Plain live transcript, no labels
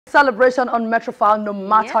Celebration on Metrofile, no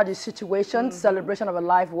matter the situation, celebration of a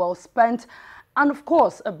life well spent, and of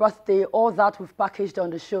course, a birthday, all that we've packaged on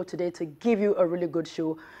the show today to give you a really good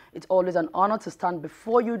show. It's always an honor to stand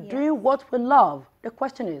before you doing what we love. The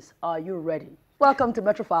question is, are you ready? Welcome to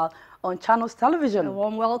Metrofile on Channels Television. A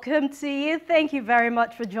warm welcome to you. Thank you very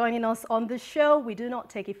much for joining us on the show. We do not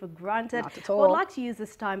take it for granted. Not at all. We'd like to use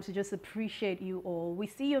this time to just appreciate you all. We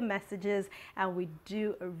see your messages and we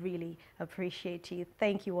do really appreciate you.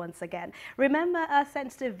 Thank you once again. Remember, our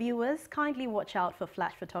sensitive viewers, kindly watch out for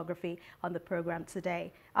flash photography on the program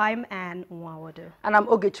today. I'm Anne Nwawadu. And I'm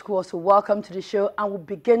Ogechukwu, so welcome to the show, and we'll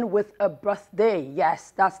begin with a birthday.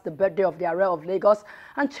 Yes, that's the birthday of the Aare of Lagos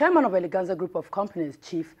and chairman of Eleganza Group of Companies,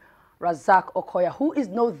 Chief Razaq Okoya, who is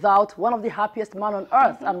no doubt one of the happiest men on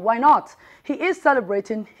earth. And why not? He is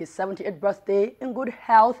celebrating his 78th birthday in good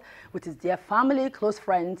health with his dear family, close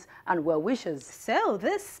friends, and well-wishers. So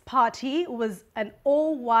this party was an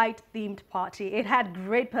all-white themed party. It had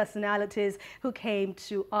great personalities who came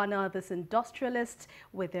to honor this industrialist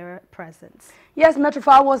with their presence. Yes,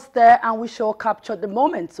 Metrofile was there, and we sure captured the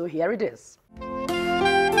moment, so here it is.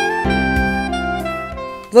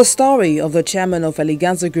 The story of the chairman of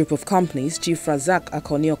Eleganza Group of Companies, Chief Razaq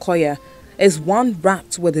Okoya, is one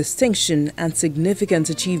wrapped with distinction and significant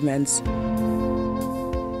achievements.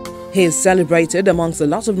 He is celebrated amongst a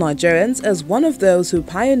lot of Nigerians as one of those who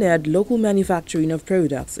pioneered local manufacturing of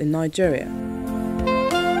products in Nigeria.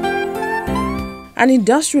 An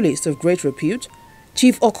industrialist of great repute,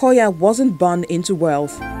 Chief Okoya wasn't born into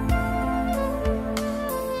wealth.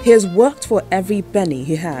 He has worked for every penny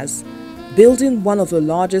he has, building one of the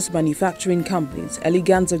largest manufacturing companies,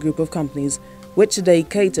 Eleganza Group of Companies, which today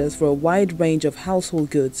caters for a wide range of household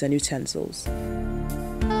goods and utensils.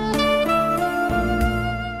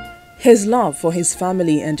 His love for his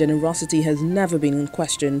family and generosity has never been in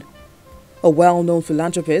question. A well-known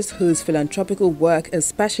philanthropist whose philanthropical work,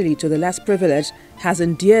 especially to the less privileged, has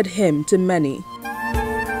endeared him to many.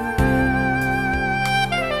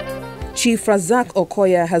 Chief Razaq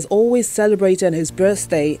Okoya has always celebrated his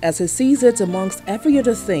birthday as he sees it amongst every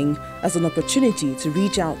other thing as an opportunity to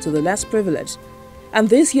reach out to the less privileged. And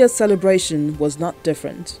this year's celebration was not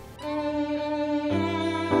different.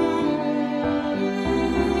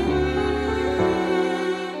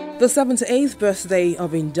 The 78th birthday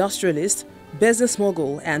of industrialist, business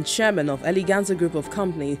mogul and chairman of Eleganza Group of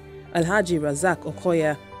Company, Alhaji Razaq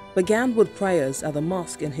Okoya, began with prayers at the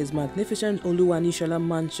mosque in his magnificent Oluwanishola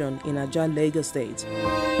mansion in Ajah, Lagos State.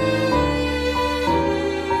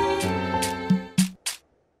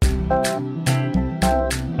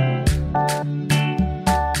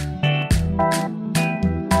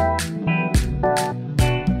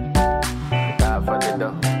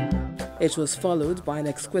 It was followed by an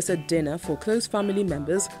exquisite dinner for close family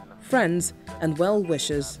members, friends, and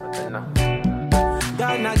well-wishers.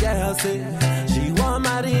 She want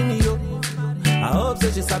marry me, yo. I hope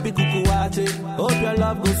that she's happy kukuwache. Hope your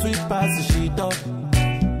love goes sweet past the sheet up.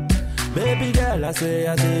 Baby girl, I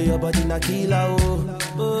say your body na killer, oh.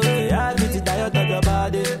 Oh, I beat it diet of your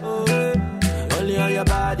body, oh, only on your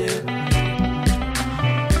body.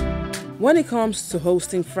 When it comes to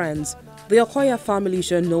hosting friends, the Okoya family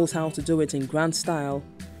sure knows how to do it in grand style.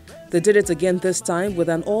 They did it again this time with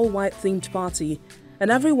an all-white themed party, and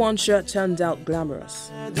everyone's shirt turned out glamorous.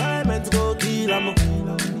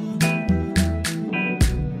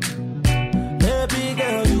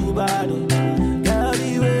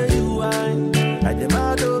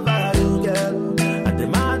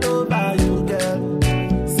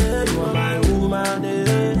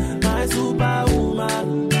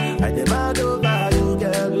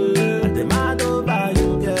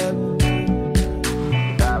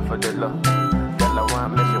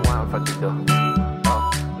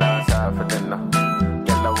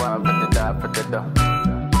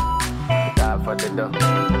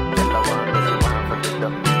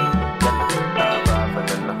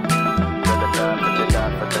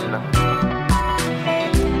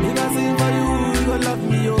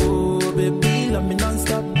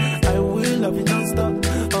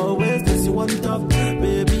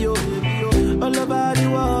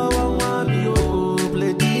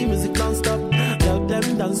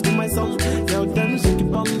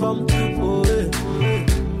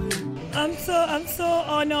 I'm so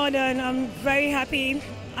honored and I'm very happy.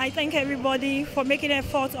 I thank everybody for making an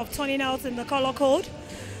effort of turning out in the color code.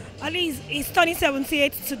 At least it's turning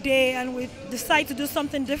 78 today and we decide to do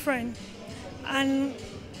something different. And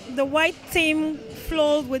the white theme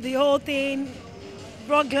flowed with the whole thing,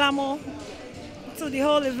 brought glamour to the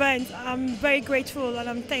whole event. I'm very grateful and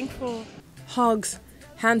I'm thankful. Hugs,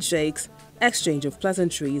 handshakes, exchange of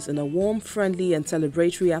pleasantries in a warm, friendly and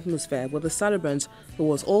celebratory atmosphere with the celebrant who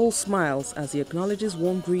was all smiles as he acknowledges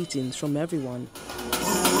warm greetings from everyone.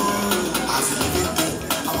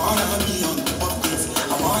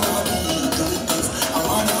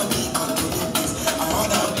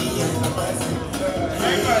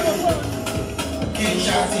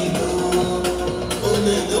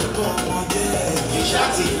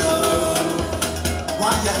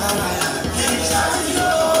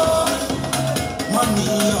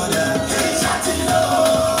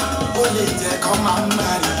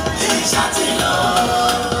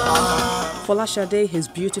 Folashade, his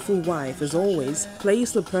beautiful wife, as always,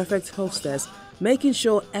 plays the perfect hostess, making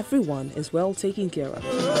sure everyone is well taken care of.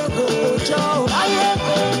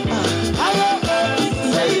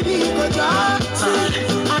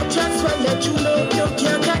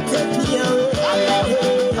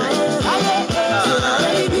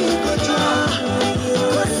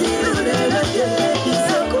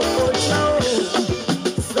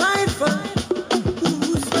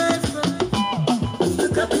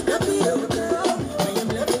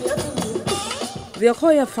 The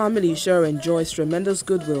Okoya family sure enjoys tremendous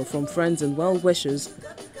goodwill from friends and well-wishers,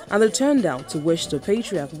 and they turned out to wish the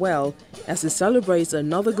patriarch well as he celebrates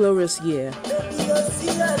another glorious year.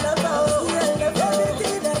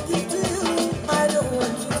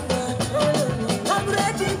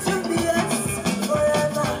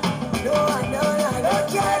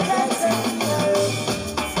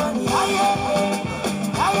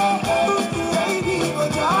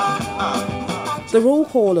 The roll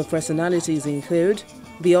call of personalities include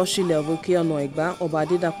Bioshile Ovukia Noigba,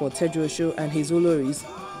 Obadidapo Tejosho and his Oloris,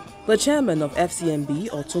 the chairman of FCMB,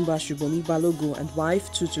 Otumba Shubomi Balogun and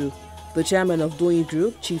wife Tutu, the chairman of Doyin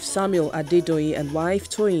Group, Chief Samuel Adedoyin and wife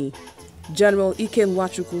Toyin, General Iken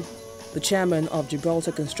Wachuku, the chairman of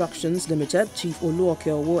Gibraltar Constructions Limited, Chief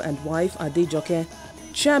Oluokeowo and wife Adejoke,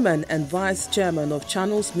 chairman and vice chairman of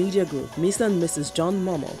Channels Media Group, Mr. and Mrs. John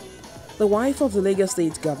Momo, the wife of the Lagos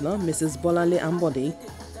State Governor, Mrs. Bolanle Ambode,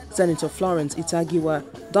 Senator Florence Itagiwa,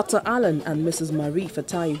 Dr. Alan and Mrs. Marie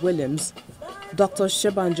Fatai Williams, Dr.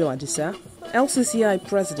 Shebanjo Adisa, LCCI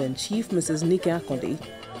President Chief Mrs. Nike Akode,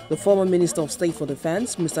 the former Minister of State for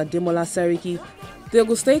Defense, Mr. Demola Seriki, the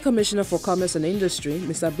Ogun State Commissioner for Commerce and Industry,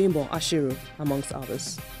 Mr. Bimbo Ashiru, amongst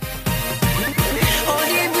others.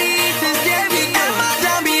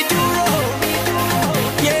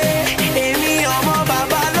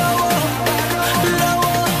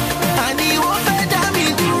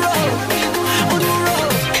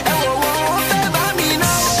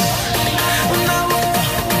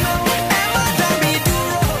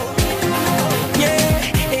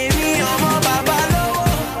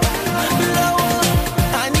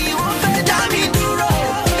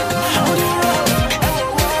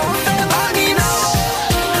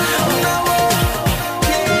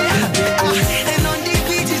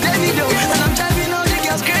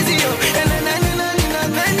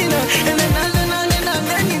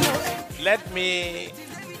 Let me,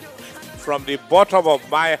 from the bottom of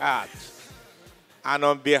my heart, and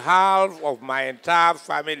on behalf of my entire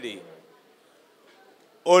family,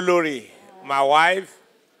 Olori, my wife,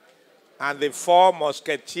 and the 4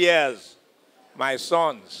 musketeers, my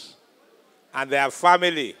sons, and their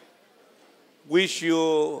family, wish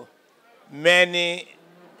you many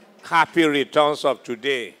happy returns of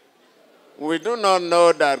today. We do not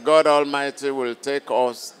know that God Almighty will take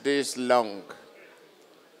us this long,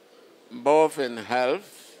 both in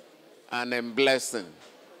health and in blessing.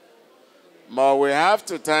 But we have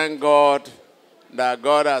to thank God that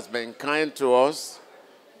God has been kind to us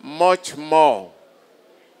much more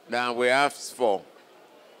than we asked for.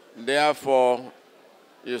 Therefore,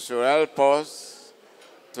 you should help us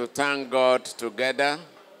to thank God together,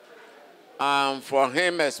 and for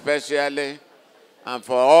him especially, and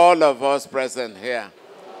for all of us present here.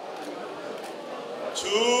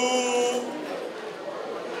 2.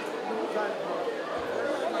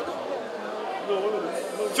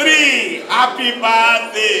 Three, happy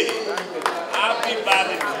birthday. Happy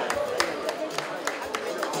birthday.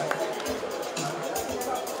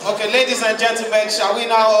 Okay, ladies and gentlemen, shall we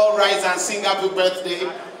now all rise and sing happy birthday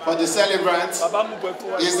for the celebrant?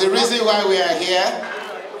 It's the reason why we are here.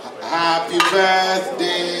 Happy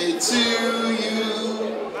birthday to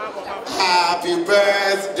you. Happy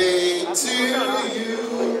birthday to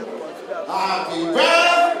you. Happy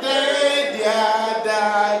birthday, dear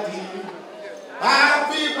daddy.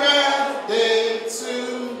 Happy birthday to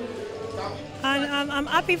you. And I'm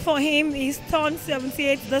happy for him. He's turned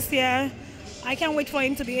 78 this year. I can't wait for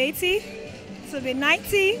him to be 80, to be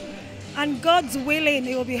 90, and God's willing,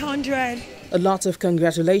 he will be 100. A lot of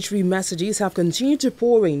congratulatory messages have continued to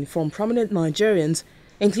pour in from prominent Nigerians,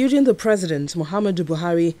 including the President, Muhammadu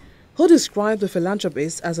Buhari, who described the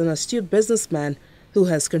philanthropist as an astute businessman who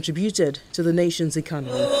has contributed to the nation's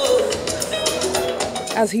economy.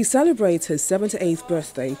 As he celebrates his 78th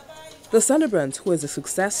birthday, the celebrant, who is a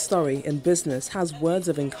success story in business, has words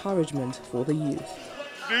of encouragement for the youth.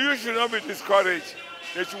 The youth should not be discouraged.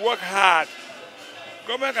 They should work hard.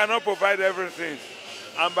 Government cannot provide everything.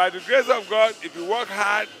 And by the grace of God, if you work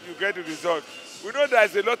hard, you get the result. We know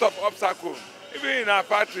there's a lot of obstacles. Even in our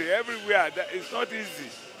factory, everywhere, it's not easy.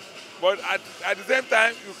 But at the same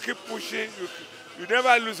time, you keep pushing, you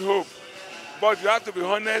never lose hope. But you have to be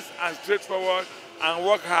honest and straightforward and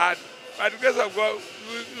work hard. By the grace of God,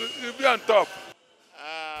 you'll be on top.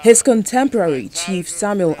 His contemporary, Chief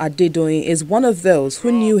Samuel Adedoyin, is one of those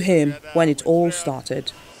who knew him when it all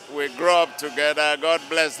started. We grew up together. God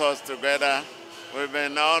bless us together. We've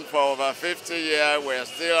been on for over 50 years. We're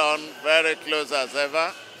still on, very close as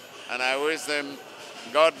ever. And I wish him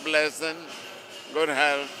God blessing, good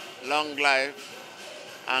health, long life,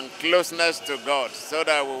 and closeness to God, so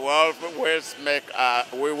that we will always make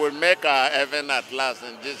our heaven at last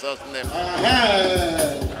in Jesus' name.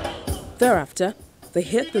 Thereafter, they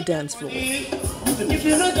hit the dance floor. If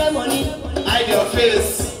you don't get money, hide your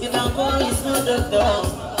face. If I'm going, it's not the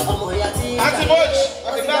door. Auntie Moch,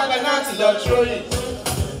 I can my Nancy, you're throwing.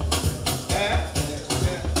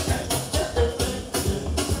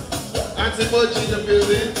 Auntie Moch in the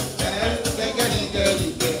building.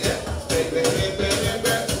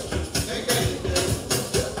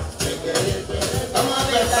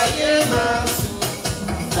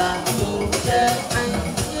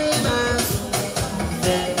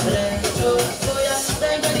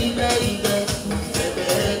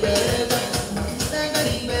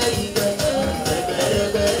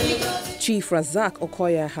 Chief Razaq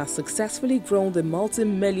Okoya has successfully grown the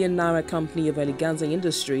multi-million naira company of Eleganza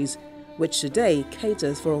Industries, which today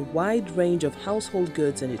caters for a wide range of household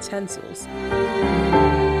goods and utensils.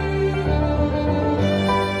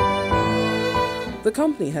 The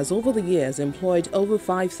company has over the years employed over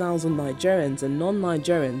 5,000 Nigerians and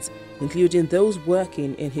non-Nigerians, including those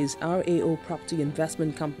working in his RAO property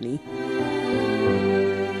investment company.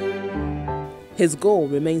 His goal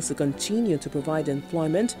remains to continue to provide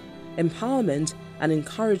employment, empowerment and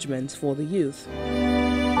encouragement for the youth.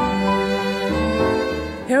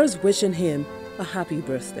 Here's wishing him a happy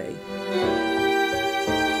birthday.